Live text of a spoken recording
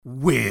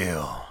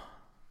Will.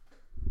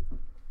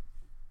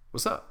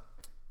 What's up?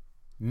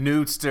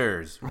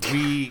 Newtsters,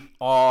 we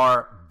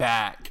are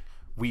back.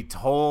 We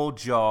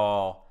told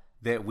y'all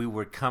that we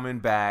were coming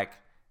back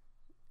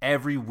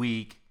every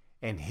week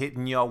and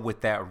hitting y'all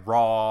with that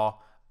raw,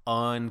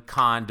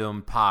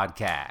 uncondomed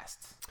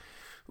podcast.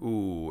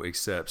 Ooh,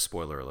 except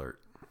spoiler alert.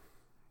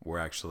 We're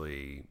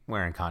actually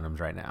wearing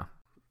condoms right now.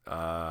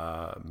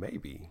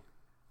 Maybe.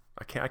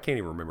 I can't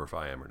even remember if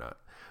I am or not.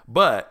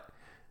 But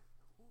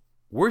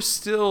we're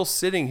still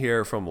sitting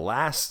here from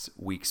last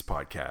week's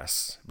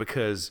podcast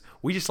because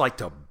we just like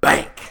to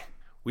bank.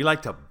 We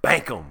like to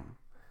bank them.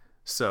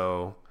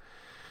 So,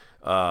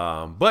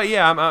 but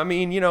yeah, I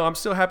mean, I'm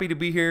still happy to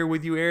be here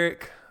with you,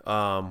 Eric.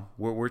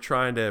 We're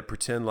trying to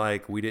pretend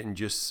like we didn't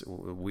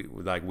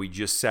we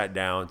just sat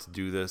down to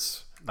do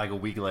this. Like a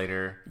week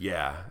later.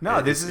 Yeah. No,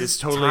 it's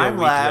totally time a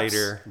week lapse,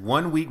 later.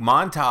 1 week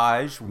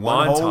montage,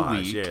 one whole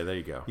week. Yeah, there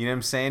you go. You know what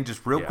I'm saying?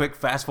 Just real quick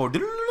fast forward.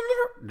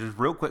 Just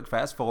real quick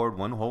fast forward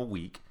 1 whole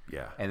week.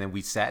 Yeah. And then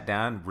we sat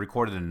down,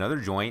 recorded another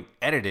joint,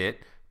 edited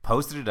it,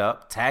 posted it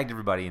up, tagged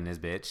everybody in this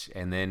bitch,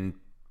 and then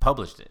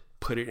published it.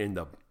 Put it in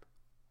the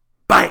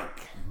bank.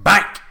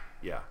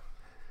 Yeah.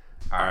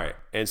 All right.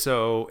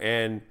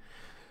 And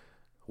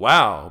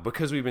wow,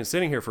 because we've been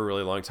sitting here for a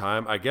really long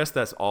time, I guess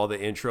that's all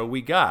the intro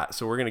we got.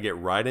 So we're going to get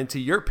right into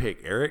your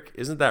pick, Eric.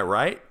 Isn't that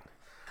right?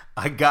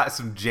 I got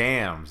some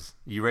jams.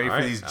 You ready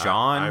for these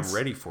Johns? I'm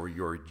ready for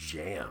your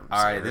jams.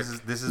 All right,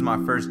 Eric. this is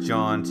my first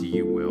John to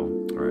you,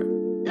 Will. All right.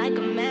 Like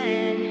a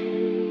man,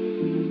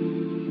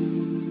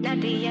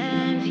 not the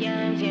yams.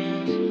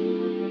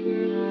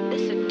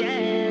 It's a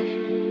dad.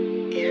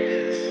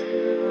 Yes.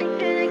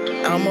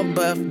 I'm a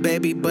buff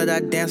baby, but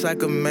I dance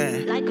like a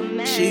man. Like a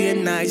man. She a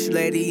nice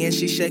lady and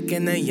she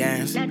shaking her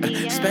yams.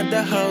 Spent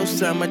the whole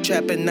summer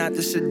trapping out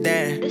the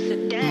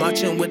sedan.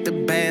 Marching with the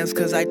bands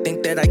cause I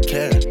think that I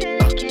can.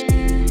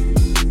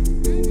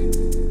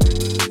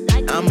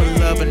 I'm a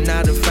lover,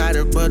 not a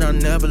fighter, but I'll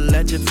never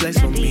let you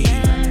flex on me.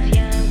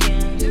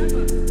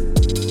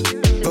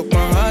 Broke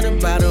my heart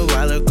about a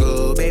while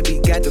ago, baby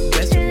got the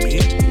best of me.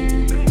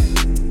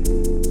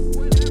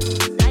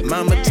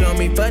 Mama told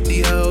me, fuck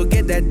the hoe,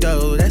 get that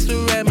dough, that's the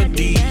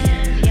remedy.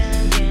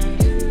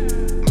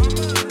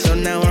 So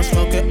now I'm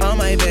smoking all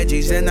my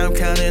veggies and I'm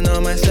counting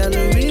on my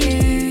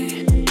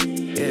celery.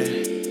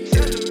 Yeah.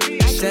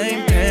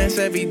 Same pants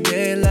every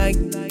day, like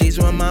these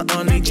were my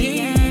only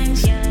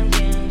jeans.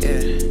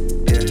 Yeah.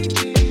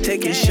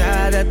 Taking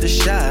shot after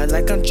shot,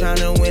 like I'm trying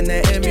to win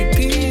the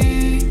MVP.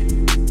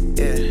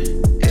 Yeah.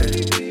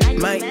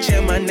 Might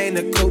change my name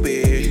to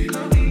Kobe.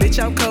 Bitch,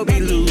 I'm Kobe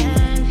Lou.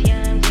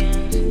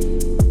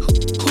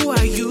 Who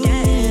are you?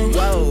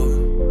 Whoa.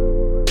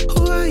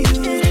 Who are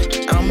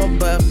you? I'm a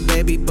buff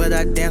baby, but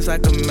I dance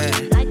like a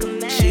man.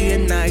 She a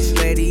nice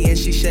lady and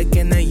she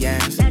shaking her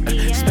yams.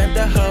 Spent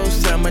the whole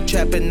summer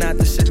trapping out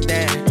the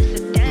sedan.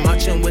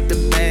 Marching with the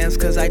bands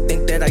cause I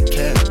think that I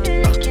can.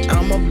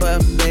 I'm a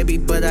buff baby,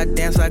 but I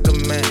dance like a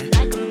man.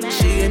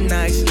 She a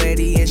nice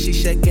lady and she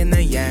shaking her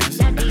yams.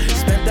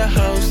 Spent the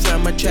whole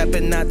summer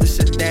trapping out the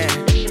sedan.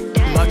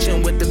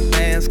 Marching with the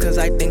bands cause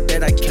I think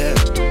that I can.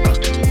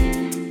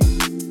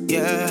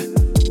 Yeah.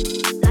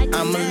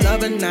 I'm a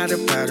lover, not a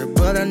powder,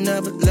 but I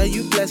never let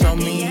you flex on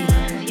me.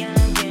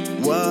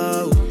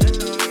 Whoa.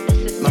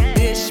 My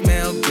bitch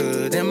smell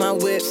good and my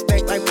whip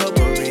stank like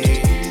potpourri.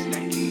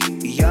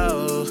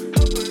 Yo.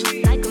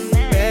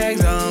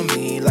 Bags on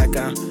me like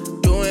I'm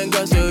doing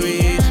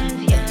groceries.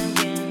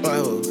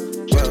 Whoa.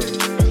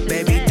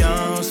 Baby,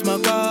 don't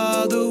smoke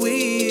all the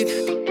weed.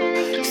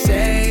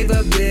 Save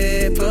a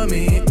bit for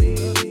me.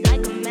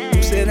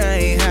 Who said I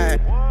ain't hot?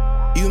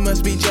 You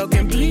must be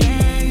joking, please.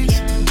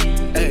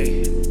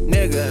 Hey,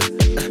 nigga,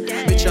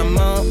 bitch, I'm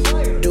on.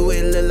 Do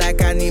it look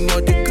like I need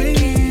more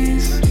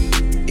degrees?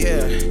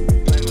 Yeah.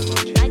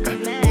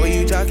 Boy,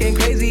 you talking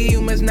crazy,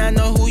 you must not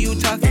know who you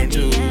talking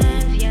to.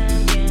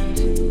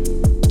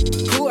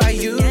 Who are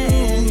you?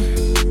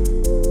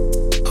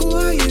 Who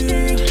are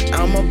you?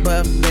 I'm a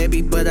buff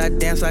baby, but I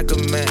dance like a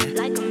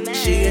man.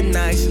 She a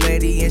nice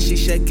lady and she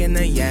shaking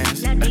her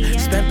yams.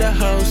 Spent the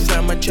whole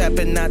summer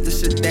trapping out the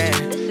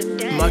sedan.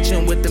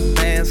 Marching with the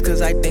bands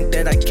cause I think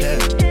that I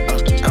can.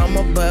 I'm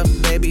a buff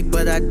baby,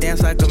 but I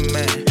dance like a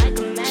man.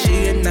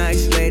 She a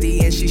nice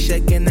lady and she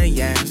shaking her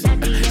yams.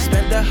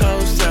 Spent the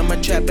whole summer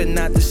trapping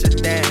out the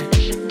sedan.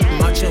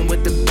 Marching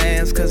with the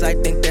bands cause I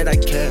think that I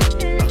can.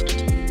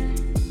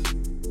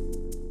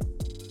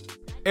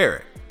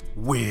 Eric,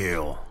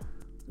 Will.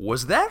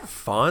 was that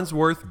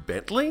Farnsworth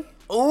Bentley?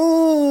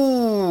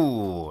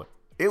 Ooh.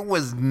 It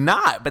was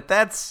not, but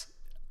that's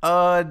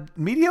a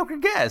mediocre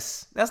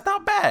guess. That's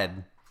not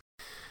bad.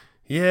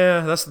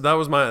 Yeah, that's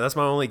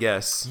my only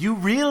guess. You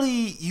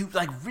really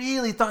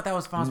thought that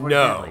was Farnsworth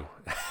No. Bentley?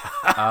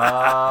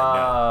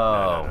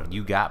 Oh, No.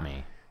 You got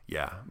me.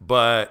 Yeah,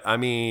 but I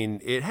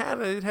mean, it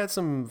had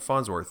some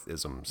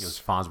Farnsworth-isms. It was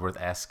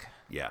Farnsworth-esque.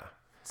 Yeah.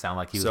 Sound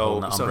like he was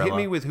holding an So umbrella. hit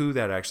me with who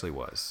that actually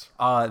was.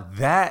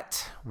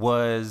 That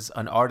was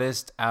an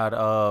artist out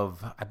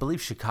of, I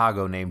believe,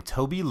 Chicago named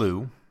Toby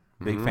Lou.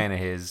 Big fan of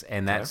his.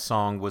 And that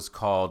song was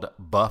called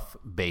Buff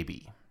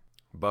Baby.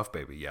 Buff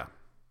Baby, yeah.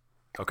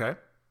 Okay.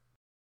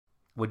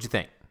 What'd you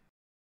think?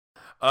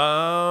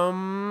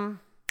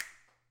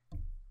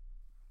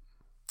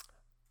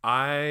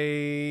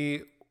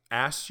 I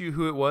asked you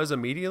who it was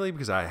immediately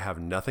because I have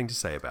nothing to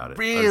say about it.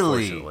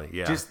 Really? Unfortunately,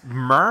 yeah. Just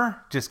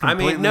just I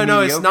completely mean,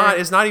 no, it's mediocre? not.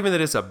 It's not even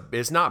that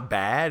it's not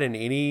bad in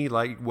any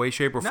like way,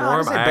 shape, or No, I form.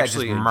 didn't say I bad,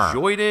 actually just meh.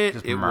 enjoyed it.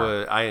 Just It meh.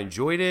 was. I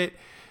enjoyed it.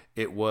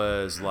 It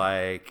was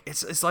like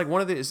it's like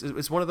one of the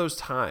it's one of those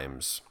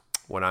times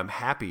when I'm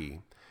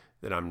happy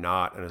that I'm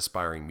not an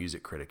aspiring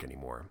music critic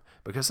anymore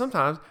because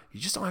sometimes you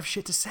just don't have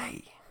shit to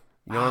say.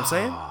 You know what I'm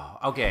saying?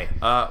 Okay.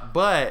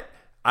 But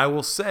I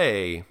will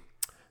say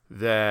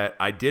that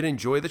I did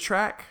enjoy the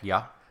track.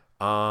 Yeah.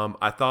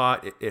 I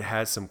thought it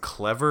had some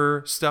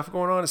clever stuff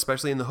going on,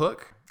 especially in the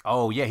hook.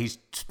 Oh, yeah. He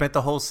spent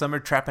the whole summer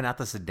trapping out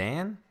the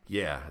sedan?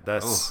 Yeah,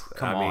 that's. Ooh,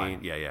 come I mean,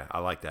 on. yeah, I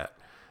like that.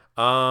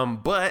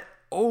 But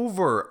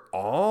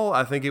overall,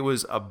 I think it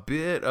was a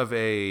bit of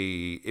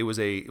it was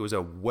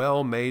a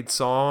well-made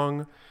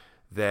song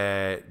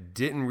that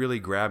didn't really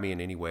grab me in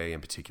any way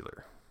in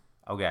particular.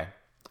 Okay.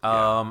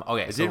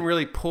 Okay. It didn't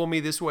really pull me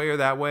this way or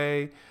that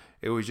way.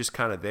 It was just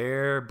kind of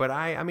there, but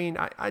I mean,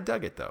 I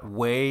dug it though.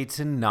 Way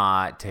to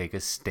not take a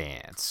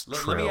stance.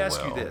 Let me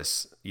ask you Trillwell.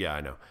 this. Yeah,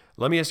 I know.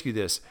 Let me ask you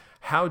this.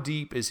 How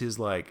deep is his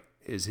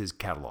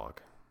catalog?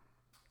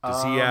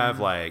 Does he have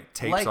like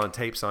tapes like- on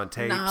tapes on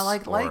tapes? Nah,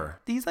 like or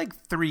he's like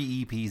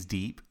 3 EPs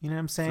deep. You know what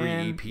I'm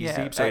saying? 3 EPs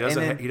deep? So he and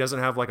doesn't then- he doesn't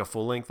have like a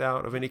full length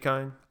out of any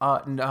kind?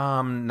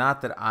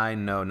 Not that I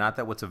know. Not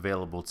that what's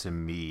available to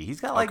me. He's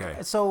got like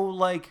Okay. so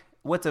like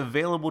what's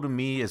available to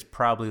me is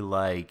probably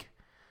like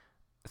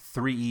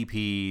 3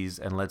 EPs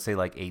and let's say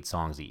like 8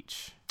 songs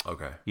each.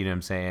 Okay. You know what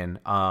I'm saying?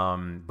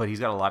 But he's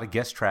got a lot of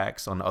guest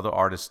tracks on other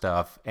artist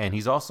stuff, and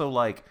he's also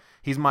like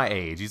he's my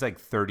age. He's like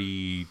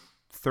 30,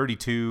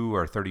 32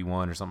 or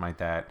 31 or something like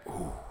that.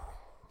 Ooh.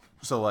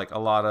 So like a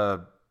lot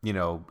of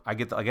I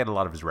get a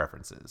lot of his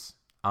references.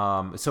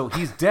 So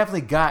he's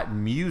definitely got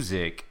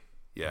music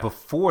Yeah.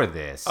 before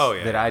this. Oh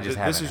yeah. that I just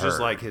haven't This is heard. just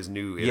like his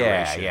new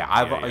yeah, iteration.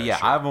 yeah.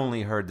 Sure. I've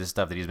only heard this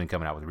stuff that he's been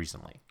coming out with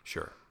recently.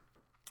 Sure.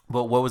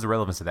 But what was the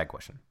relevance of that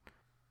question?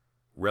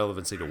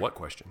 Relevancy to what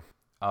question?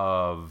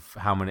 Of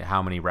how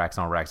many racks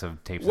on racks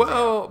of tapes?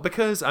 Well,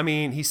 because I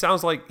mean, he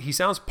sounds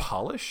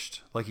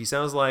polished. Like he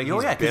sounds like Oh,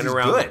 he's yeah, 'cause been he's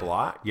around good. the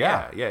block.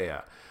 Yeah.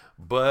 Yeah.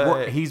 But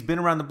well, he's been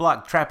around the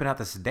block trapping out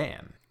the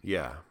sedan.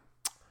 yeah.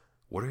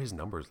 What are his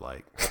numbers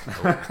like?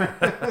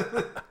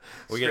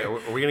 Are we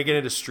gonna get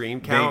into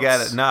stream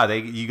counts?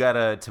 You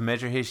gotta to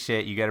measure his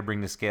shit. You gotta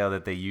bring the scale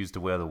that they use to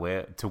weigh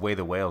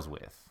the whales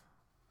with.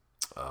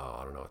 Oh,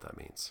 I don't know what that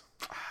means.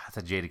 That's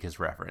a Jadakiss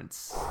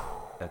reference.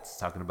 That's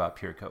talking about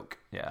pure coke.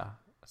 Yeah.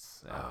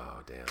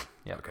 Oh, damn.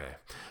 Yep. Okay.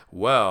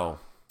 Well,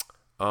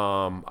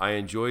 I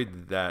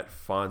enjoyed that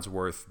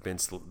Farnsworth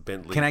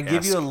Bentley. Can I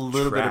give you a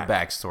little bit of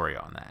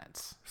backstory on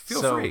that?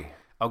 Feel free.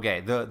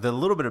 Okay, the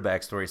little bit of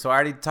backstory. So I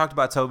already talked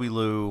about Toby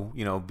Lou,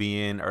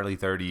 being early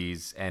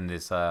 30s and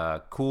this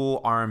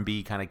cool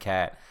R&B kind of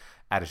cat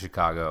out of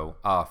Chicago.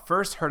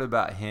 First heard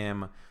about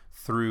him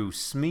through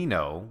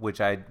Smino, which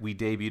we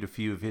debuted a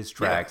few of his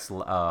tracks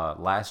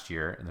last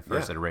year in the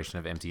first iteration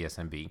of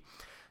MTSMB.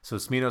 So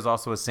Smino's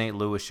also a St.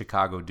 Louis,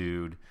 Chicago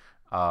dude,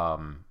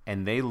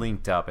 and they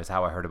linked up as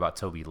how I heard about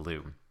Toby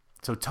Lou.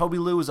 So Toby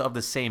Lou is of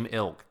the same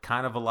ilk,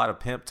 kind of a lot of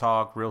pimp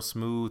talk, real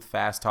smooth,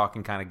 fast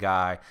talking kind of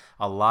guy,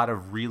 a lot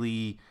of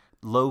really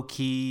low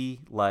key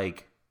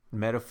like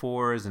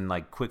metaphors and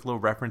like quick little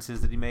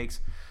references that he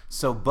makes.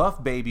 So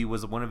Buff Baby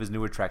was one of his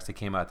newer tracks that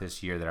came out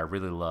this year that I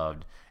really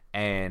loved.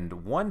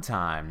 And one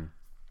time,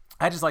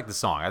 I just liked the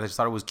song. I just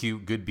thought it was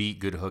cute, good beat,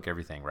 good hook,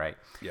 everything, right?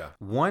 Yeah.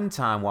 One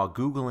time while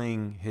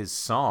Googling his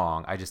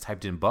song, I just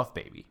typed in Buff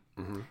Baby.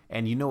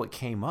 And you know what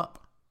came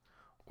up?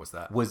 What's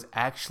that? Was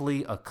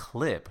actually a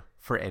clip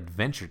for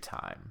Adventure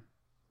Time,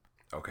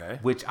 Okay.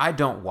 which I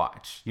don't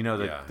watch. The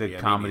me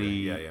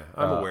comedy. neither. Yeah.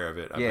 I'm aware of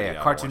it. I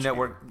don't Cartoon watch it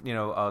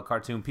Network.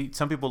 Cartoon.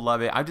 Some people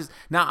love it. I'm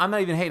not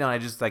even hating on it. I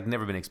just like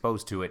never been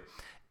exposed to it.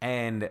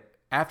 And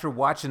after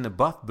watching the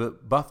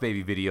Buff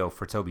Baby video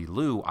for Toby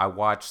Lou, I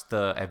watched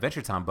the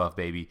Adventure Time Buff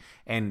Baby,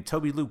 and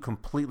Toby Lou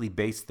completely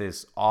based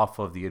this off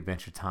of the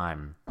Adventure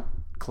Time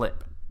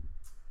clip.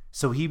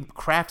 So he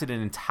crafted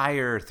an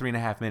entire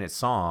 3.5-minute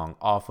song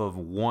off of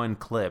one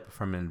clip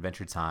from an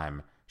Adventure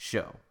Time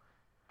show,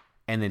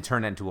 and then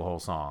turned that into a whole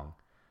song.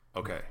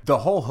 Okay. The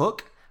whole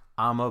hook,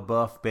 I'm a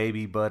buff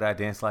baby, but I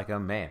dance like a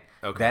man.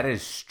 Okay. That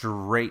is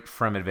straight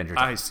from Adventure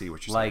Time. I see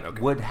what you're like, saying.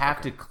 Okay. would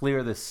have to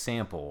clear the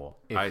sample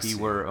if I he see.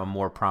 were a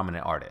more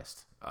prominent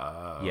artist.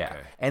 Yeah. Okay.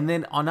 And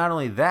then on not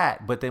only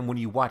that, but then when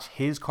you watch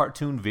his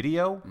cartoon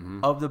video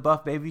of the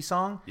Buff Baby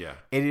song, Yeah.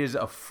 it is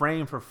a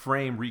frame for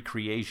frame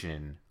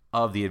recreation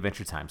of the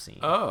Adventure Time scene.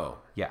 Oh.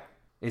 Yeah.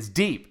 It's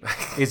deep.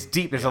 It's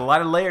deep. There's a lot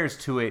of layers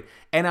to it.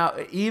 And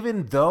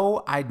even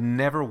though I'd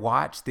never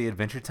watched the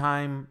Adventure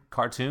Time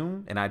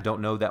cartoon and I don't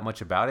know that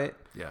much about it,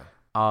 Yeah.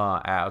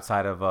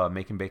 outside of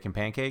Making Bacon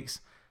Pancakes,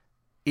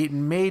 it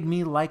made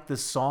me like the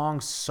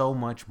song so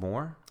much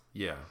more.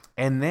 Yeah.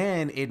 And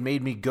then it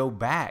made me go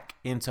back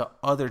into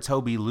other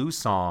Toby Lou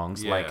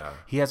songs. Yeah. Like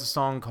he has a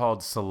song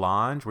called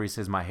Solange where he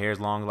says my hair's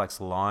long like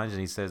Solange, and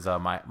he says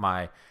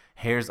my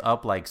hair's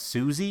up like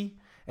Susie.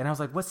 And I was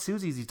like, what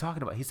Susie is he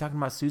talking about? He's talking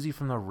about Susie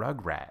from the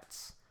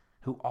Rugrats,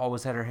 who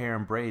always had her hair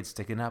in braids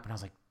sticking up. And I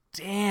was like,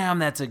 damn,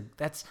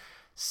 that's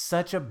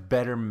such a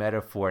better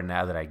metaphor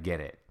now that I get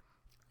it.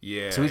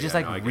 Yeah. So he's just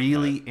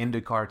really into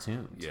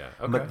cartoons. Yeah.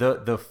 Okay.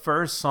 But the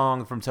first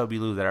song from Toby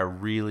Lou that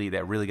really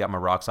got my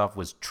rocks off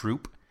was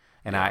Troop.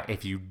 And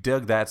if you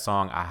dug that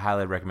song, I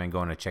highly recommend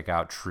going to check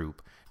out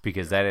Troop,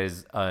 because that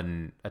is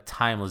a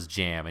timeless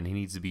jam, and he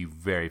needs to be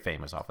very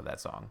famous off of that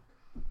song.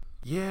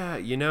 Yeah,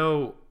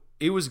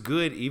 it was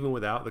good even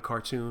without the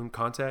cartoon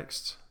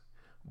context.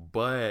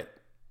 But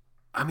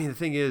I mean, the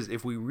thing is,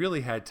 if we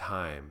really had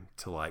time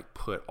to like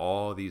put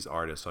all these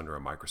artists under a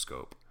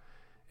microscope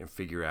and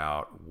figure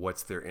out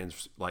what's their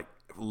like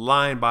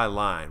line by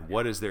line,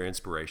 what is their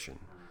inspiration?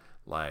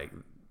 Like,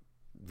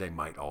 they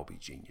might all be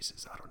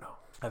geniuses. I don't know.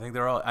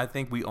 I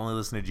think we only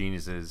listen to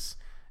geniuses,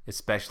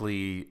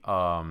 especially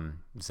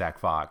Zach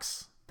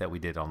Fox that we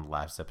did on the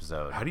last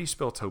episode. How do you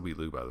spell Toby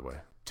Lou, by the way?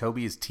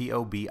 Toby is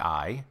Tobi,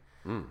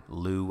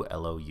 Lou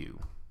Lou.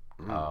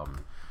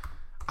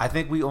 I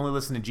think we only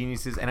listen to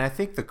geniuses, and I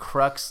think the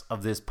crux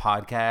of this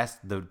podcast,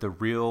 the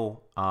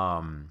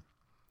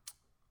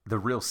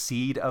real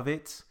seed of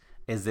it,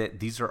 is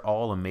that these are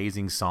all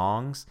amazing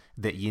songs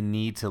that you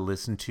need to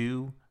listen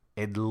to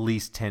at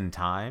least 10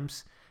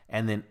 times,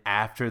 and then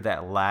after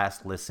that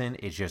last listen,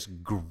 it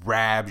just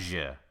grabs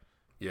you,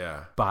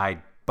 by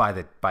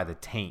the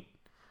taint,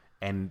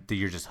 and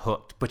you're just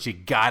hooked. But you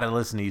gotta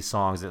listen to these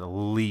songs at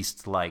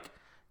least like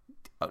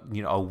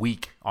a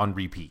week on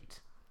repeat.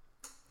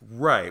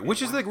 Right,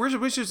 which is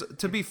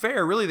to be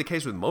fair, really the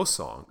case with most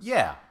songs.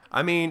 Yeah.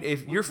 I mean,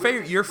 if your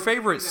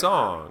favorite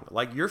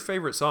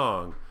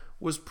song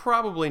was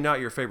probably not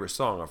your favorite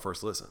song on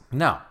first listen.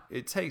 No.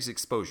 It takes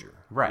exposure,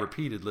 right?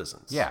 Repeated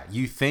listens. Yeah.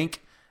 You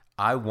think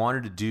I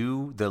wanted to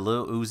do the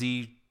Lil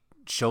Uzi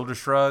shoulder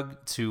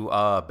shrug to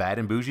Bad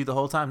and Bougie the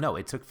whole time? No,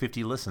 it took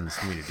 50 listens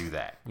for me to do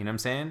that. You know what I'm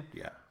saying?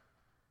 Yeah.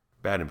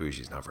 Bad and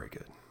Bougie is not very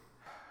good.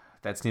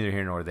 That's neither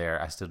here nor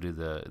there. I still do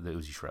the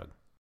Uzi shrug.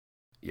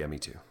 Yeah, me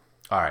too.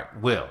 All right,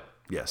 Will.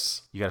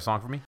 Yes. You got a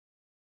song for me?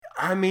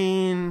 I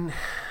mean,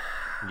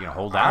 you gonna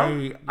hold out?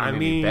 I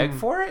mean, beg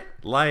for it?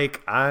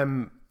 Like I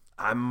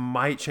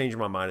might change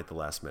my mind at the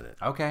last minute.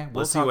 Okay,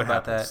 we'll see what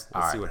happens.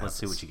 Let's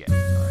see what you get. All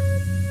right.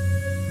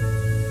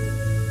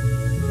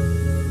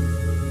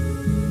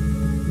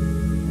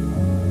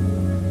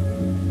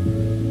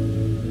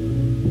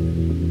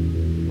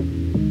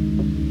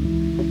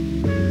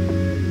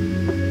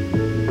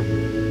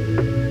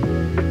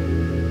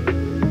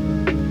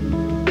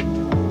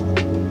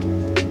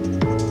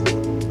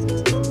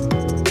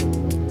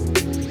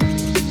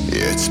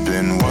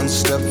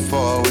 Step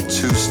forward,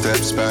 2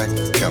 steps back.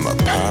 I'm a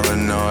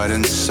paranoid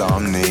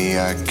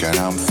insomniac, and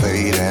I'm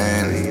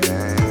fading,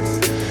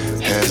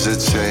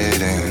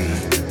 hesitating,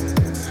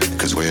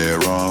 'cause we're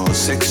all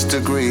 6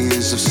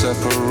 degrees of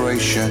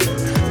separation,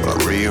 a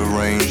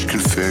rearranged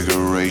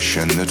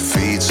configuration that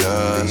feeds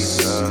us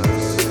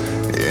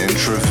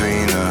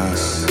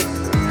intravenous.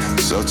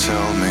 So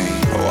tell me,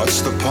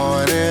 what's the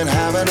point in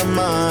having a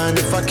mind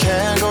if I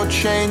can't go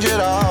change it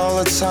all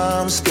the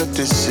time? Split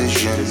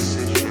decision,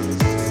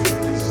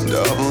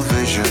 double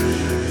vision,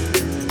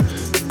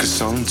 'cause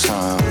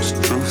sometimes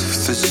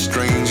truth is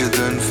stranger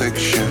than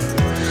fiction,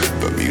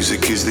 but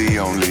music is the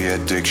only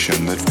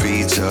addiction that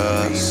feeds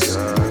us.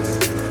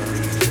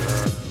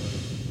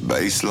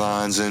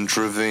 Basslines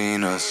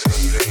intravenous.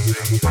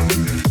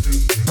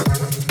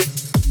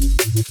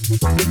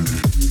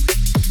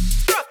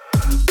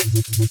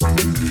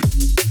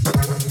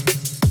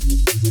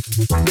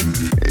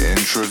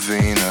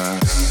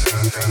 Intravenous.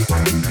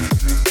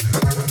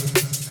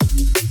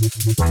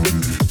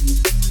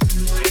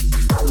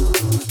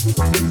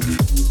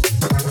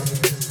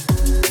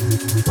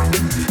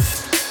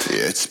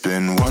 It's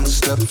been 1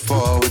 step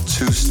forward,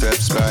 2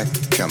 steps back.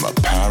 I'm a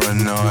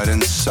paranoid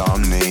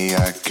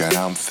insomniac, and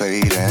I'm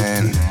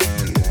fading,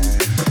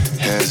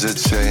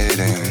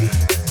 hesitating,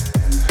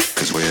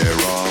 'cause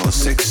we're all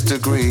 6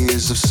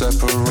 degrees of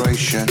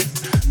separation,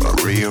 a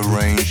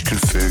rearranged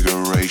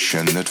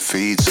configuration that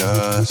feeds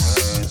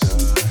us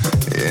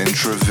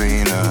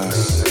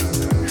intravenous.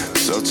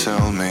 So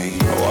tell me,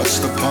 what's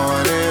the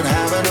point in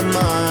having a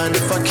mind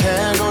if I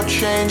can't go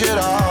change it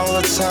all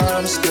the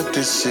time? Split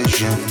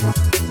decision,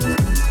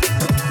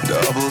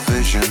 double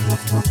vision,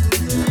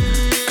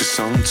 'cause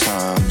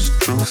sometimes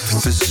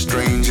truth is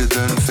stranger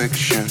than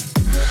fiction,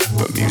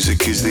 but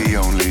music is the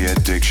only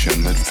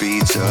addiction that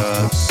feeds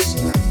us.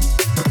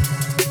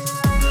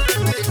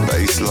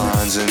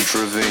 Basslines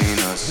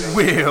intravenous.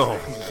 Will.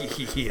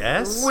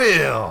 Yes.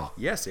 Will.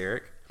 Yes,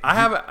 Eric. I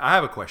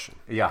have a question.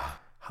 Yeah.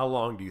 How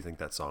long do you think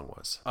that song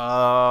was?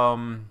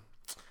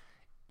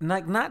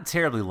 Not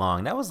terribly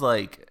long. That was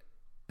like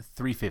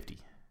 350.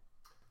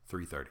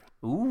 3:30.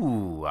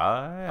 Ooh,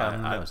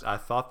 I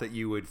thought that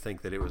you would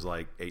think that it was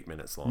like 8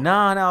 minutes long.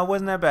 No, it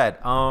wasn't that bad.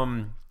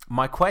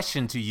 My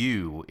question to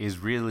you is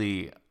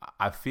really,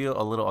 I feel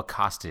a little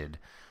accosted.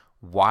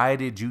 Why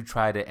did you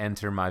try to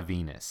enter my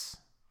Venus?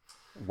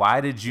 Why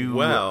did you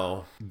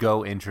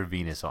go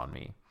intravenous on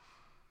me?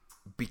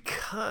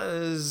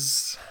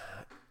 Because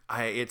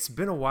it's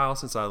been a while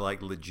since I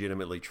like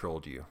legitimately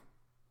trolled you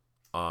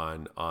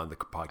on the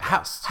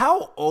podcast.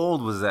 How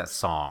old was that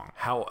song?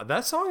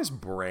 That song is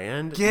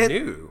brand Get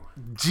new.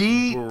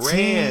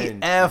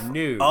 GTFO,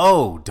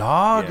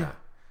 dog. Yeah.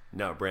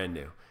 No, brand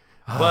new.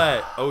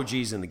 But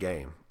OG's in the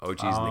game.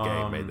 OG's in the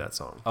game made that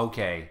song.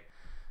 Okay.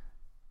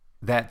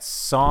 That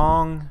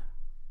song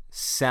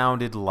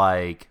sounded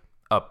like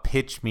a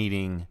pitch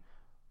meeting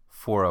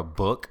for a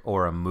book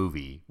or a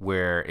movie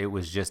where it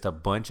was just a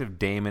bunch of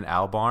Damon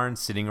Albarn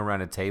sitting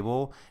around a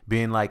table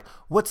being like,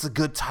 what's a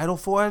good title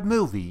for a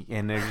movie?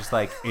 And they're just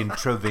like,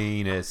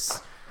 intravenous.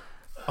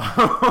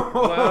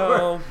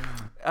 Well,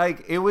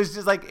 like, it was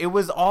just like, it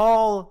was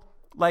all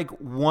like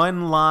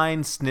one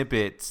line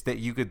snippets that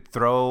you could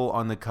throw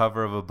on the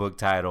cover of a book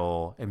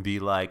title and be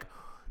like,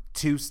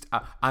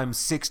 I'm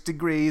 6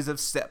 degrees of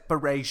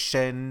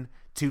separation,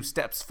 2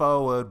 steps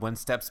forward, 1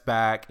 steps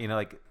back,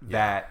 like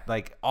that.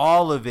 Like,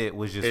 all of it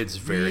was just it's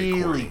very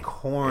really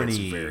corny.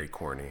 It's very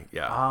corny.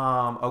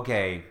 Yeah.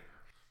 Okay.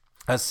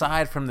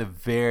 Aside from the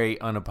very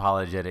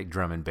unapologetic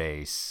drum and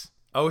bass.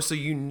 Oh, so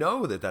you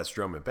know that's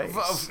drum and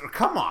bass.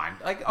 Come on.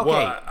 Like,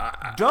 okay.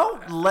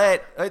 Don't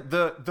let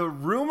the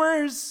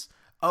rumors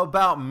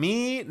about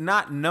me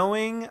not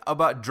knowing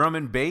about drum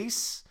and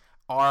bass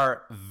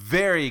are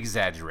very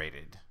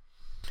exaggerated.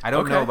 I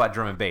don't know about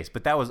drum and bass,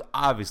 but that was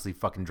obviously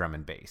fucking drum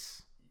and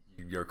bass.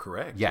 You're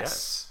correct.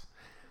 Yes.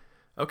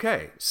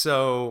 Okay,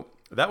 so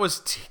that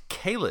was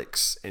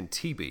Calyx and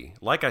TB.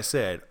 Like I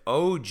said,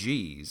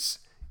 OGs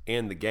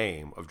in the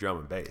game of drum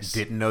and bass.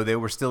 Didn't know they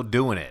were still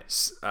doing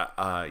it.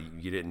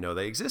 You didn't know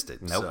they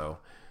existed.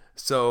 Nope.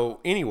 So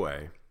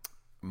anyway,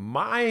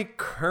 my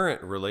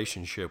current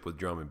relationship with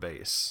drum and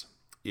bass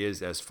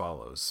is as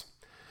follows.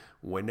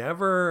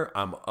 Whenever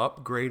I'm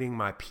upgrading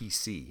my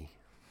PC,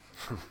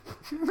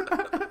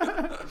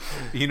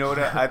 you know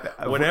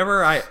what?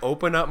 Whenever I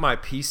open up my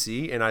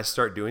PC and I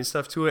start doing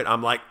stuff to it,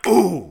 I'm like,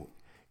 ooh,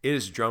 it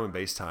is drum and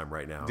bass time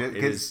right now.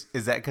 Is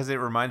that because it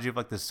reminds you of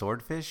like the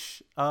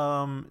Swordfish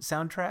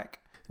soundtrack?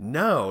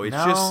 No,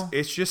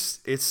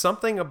 it's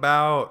something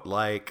about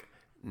like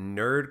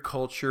nerd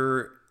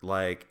culture,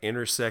 like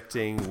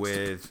intersecting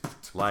with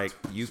like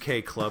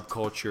UK club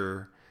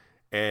culture,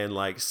 and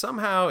like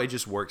somehow it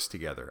just works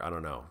together. I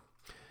don't know,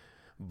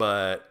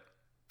 but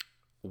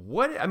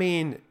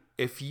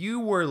if you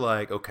were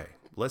like, okay,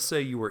 let's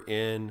say you were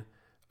in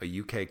a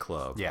UK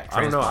club. Yeah, I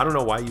don't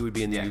know why you would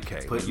be in the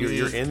UK. But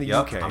you're in the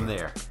UK. I'm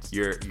there.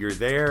 You're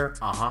there.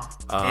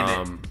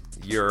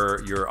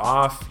 You're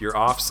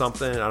off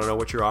something. I don't know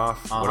what you're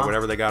off.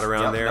 Whatever they got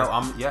around there. No,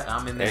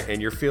 I'm in there.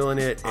 And you're feeling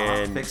it.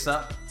 And fix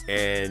up.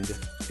 And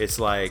it's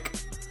like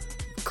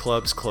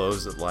clubs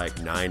close at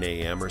like 9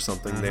 a.m. or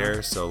something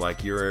there. So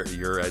like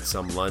you're at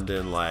some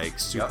London like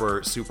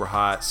super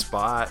hot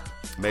spot.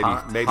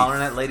 Maybe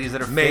hollering at ladies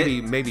that are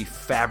maybe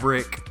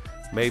Fabric.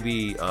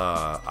 Maybe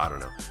I don't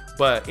know.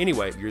 But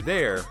anyway, you're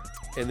there,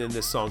 and then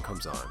this song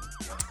comes on.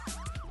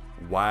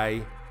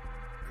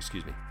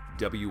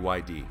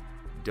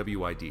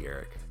 WYD,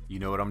 Eric. You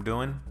know what I'm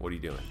doing? What are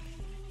you doing?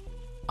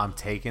 I'm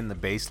taking the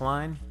bass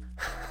line,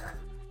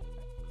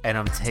 and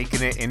I'm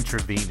taking it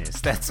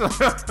intravenous. That's what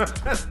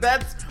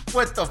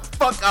the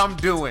fuck I'm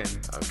doing.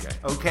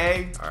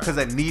 Okay? Because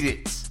I need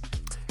it.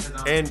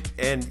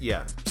 And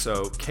yeah,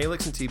 so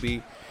Calyx and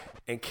TB.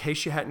 In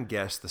case you hadn't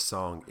guessed, the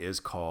song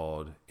is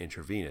called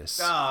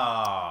Intravenous.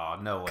 Oh,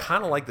 no way.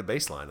 Kind of like the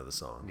bass line of the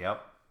song.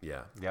 Yep.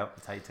 Yeah. Yep.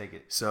 That's how you take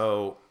it.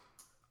 So,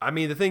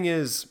 the thing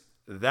is,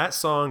 that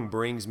song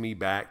brings me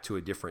back to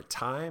a different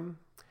time,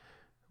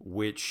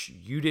 which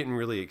you didn't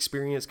really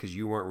experience because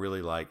you weren't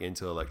really like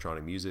into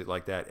electronic music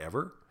like that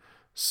ever.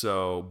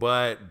 So,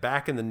 but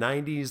back in the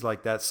 90s,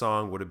 like that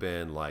song would have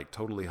been like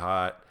totally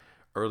hot.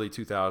 Early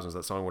 2000s,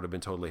 that song would have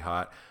been totally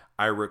hot.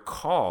 I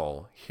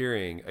recall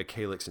hearing a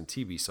Calyx and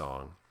TB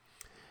song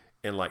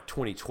in like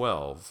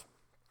 2012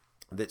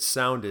 that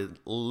sounded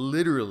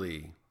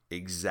literally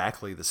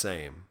exactly the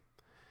same.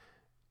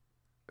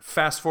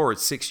 Fast forward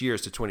 6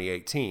 years to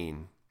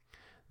 2018,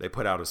 they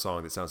put out a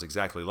song that sounds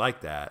exactly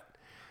like that.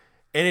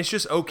 And it's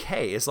just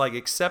okay. It's like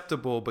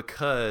acceptable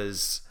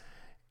because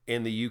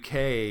in the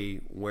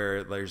UK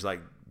where there's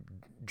like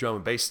drum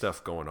and bass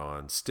stuff going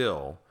on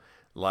still,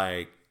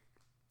 like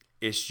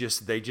it's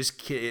just they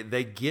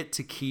get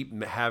to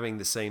keep having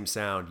the same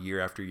sound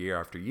year after year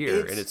after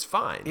year, and it's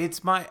fine.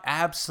 It's my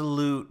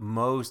absolute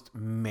most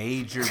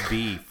major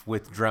beef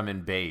with drum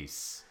and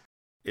bass.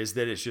 Is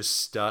that it's just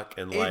stuck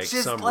in like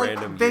some like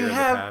random year in the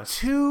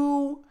past. They have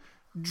 2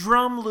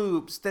 drum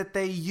loops that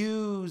they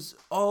use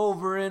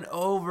over and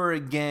over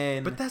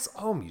again. But that's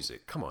all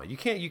music. Come on, you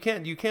can't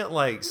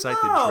like cite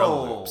the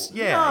drum loops.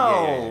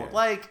 Yeah.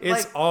 Like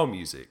it's all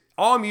music.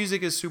 All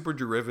music is super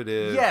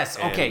derivative. Yes.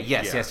 Okay.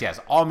 Yes.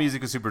 All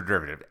music is super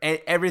derivative.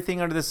 Everything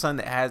under the sun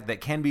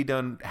that can be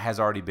done has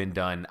already been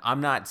done.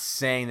 I'm not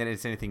saying that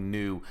it's anything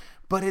new,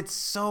 but it's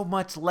so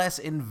much less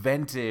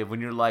inventive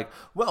when you're like,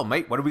 well,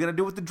 mate, what are we going to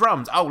do with the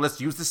drums? Oh, let's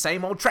use the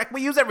same old track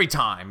we use every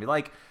time.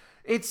 Like,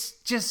 it's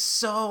just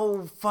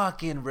so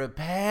fucking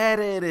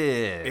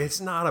repetitive. It's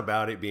not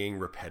about it being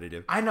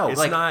repetitive. I know. It's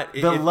like, not.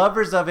 The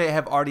lovers of it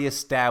have already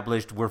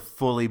established we're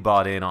fully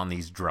bought in on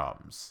these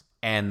drums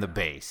and the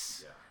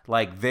bass. Yeah.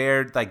 Like,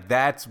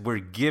 that's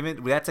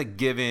a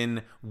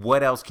given.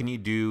 What else can you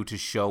do to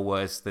show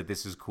us that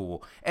this is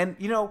cool? And,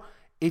 you know,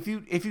 if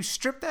you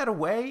strip that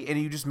away and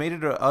you just made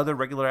it a other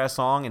regular ass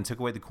song and took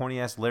away the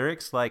corny ass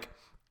lyrics, like,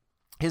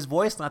 his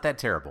voice not that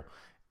terrible.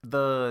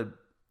 I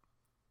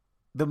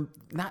don't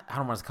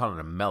want to call it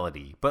a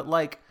melody, but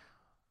like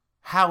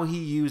how he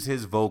used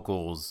his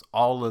vocals,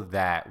 all of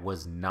that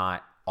was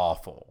not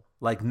awful.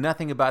 Like,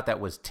 nothing about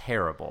that was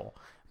terrible.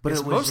 But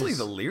it's it was mostly just,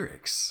 the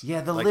lyrics. Yeah,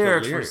 the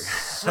lyrics were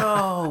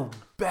so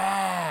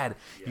bad.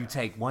 Yeah. You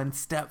take one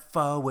step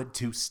forward,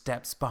 2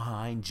 steps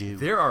behind you.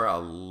 There are a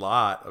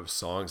lot of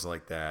songs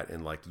like that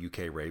in like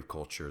UK rave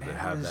culture that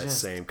have that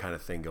same kind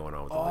of thing going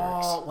on with the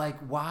lyrics. Oh, like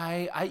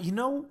why? You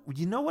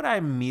know what I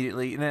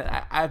immediately, and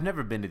I've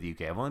never been to the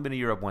UK. I've only been to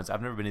Europe once.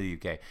 I've never been to the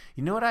UK.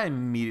 You know what I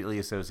immediately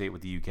associate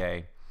with the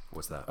UK?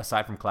 What's that?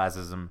 Aside from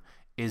classism,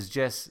 is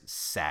just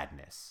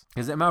sadness.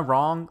 Am I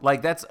wrong?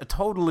 Like, that's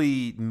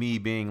totally me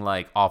being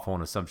like awful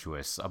and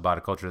assumptuous about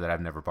a culture that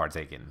I've never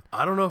partaken.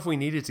 I don't know if we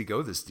needed to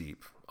go this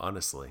deep,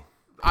 honestly.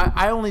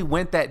 I only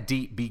went that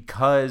deep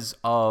because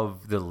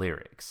of the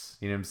lyrics.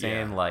 You know what I'm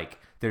saying? Yeah. Like,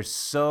 they're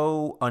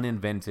so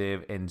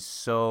uninventive and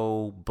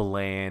so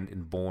bland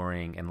and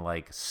boring and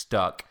like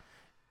stuck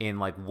in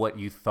like what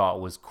you thought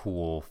was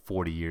cool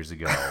 40 years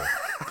ago.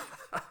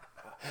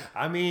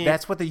 I mean,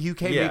 that's what the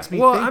UK makes me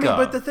think of.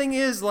 But the thing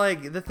is,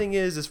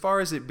 as far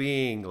as it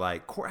being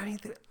like,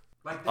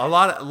 a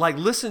lot of like,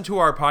 listen to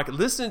our podcast,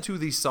 listen to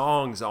these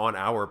songs on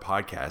our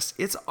podcast.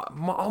 It's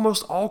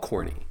almost all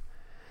corny.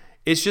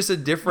 It's just a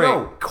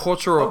different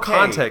cultural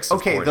context.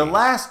 Okay, the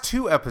last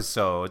 2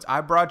 episodes,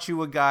 I brought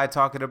you a guy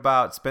talking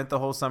about spent the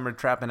whole summer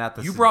trapping out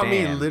the You sedan. brought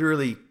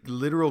me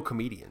literal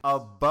comedians. A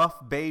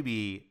buff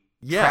baby.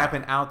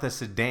 Trapping out the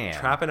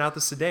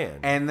sedan.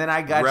 And then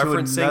I got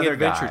referencing you another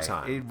Adventure guy.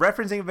 Time.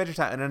 Referencing Adventure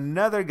Time. And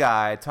another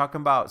guy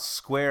talking about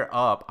square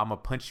up. I'm going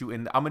to punch you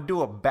in. I'm going to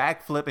do a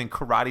backflip and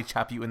karate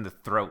chop you in the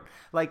throat.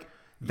 Like,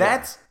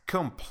 that's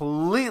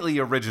completely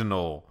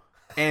original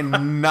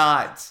and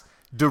not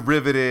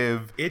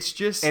derivative. It's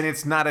just. And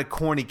it's not a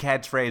corny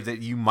catchphrase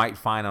that you might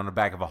find on the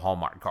back of a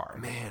Hallmark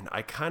card. Man,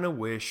 I kind of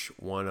wish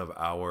one of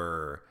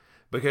our.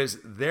 Because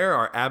there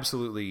are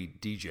absolutely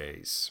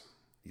DJs.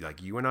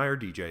 Like, you and I are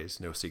DJs,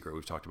 no secret.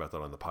 We've talked about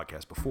that on the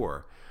podcast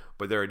before.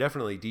 But there are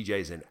definitely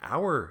DJs in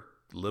our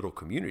little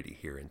community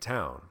here in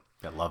town.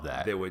 I love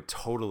that. They would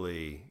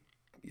totally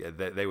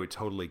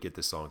get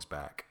the songs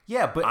back.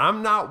 Yeah, but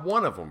I'm not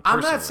one of them.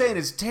 Personally. I'm not saying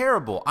it's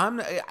terrible.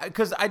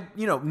 Because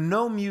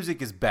no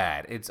music is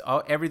bad. It's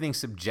everything's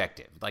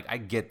subjective. Like, I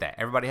get that.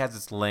 Everybody has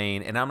its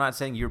lane, and I'm not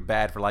saying you're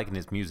bad for liking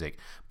this music.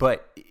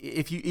 But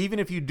even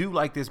if you do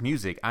like this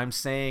music, I'm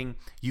saying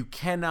you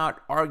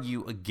cannot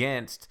argue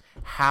against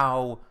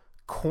how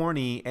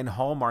corny and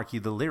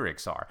hallmarky the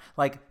lyrics are.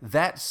 Like,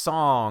 that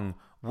song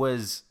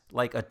was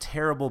like a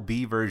terrible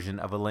B version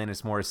of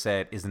Alanis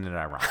Morissette, Isn't It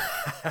Ironic?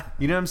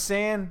 You know what I'm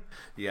saying?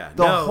 Yeah.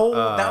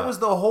 That was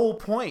the whole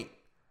point.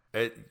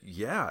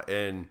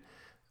 And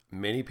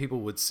many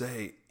people would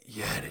say,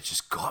 yeah, and it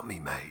just got me,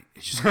 mate.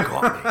 It just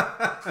got me.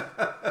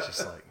 It's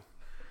just like,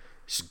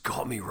 it just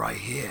got me right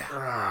here.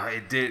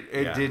 It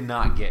did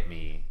not get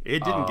me.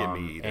 It didn't get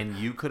me either. And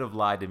you could have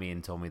lied to me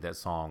and told me that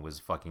song was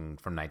fucking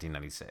from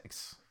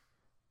 1996.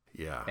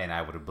 Yeah. And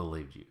I would have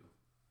believed you.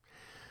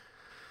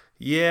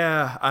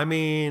 Yeah, I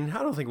mean,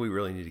 I don't think we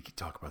really need to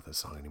talk about this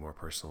song anymore,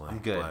 personally. I'm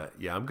good. But,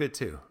 yeah, I'm good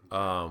too.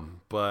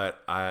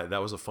 But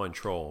that was a fun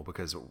troll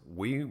because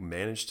we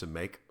managed to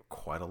make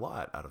quite a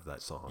lot out of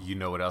that song. You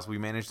know what else we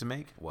managed to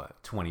make?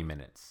 What? 20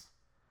 minutes.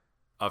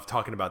 Of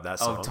talking about that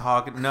song?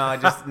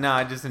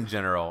 Just in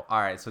general.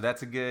 All right, so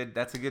that's a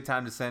good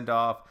time to send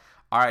off.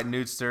 All right,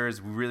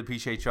 Nudesters, we really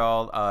appreciate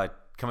y'all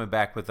coming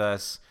back with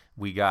us.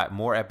 We got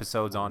more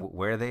episodes on.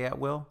 Where are they at,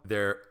 Will?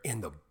 They're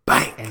in the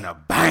bank. In the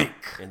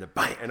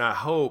bank. And I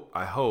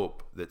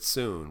hope that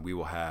soon we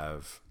will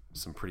have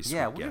some pretty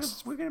sweet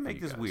guests. We're gonna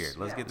make this weird.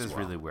 Let's get this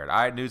really weird. All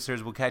right,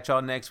 Nudesters, we'll catch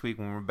y'all next week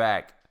when we're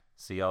back.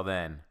 See y'all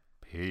then.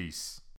 Peace.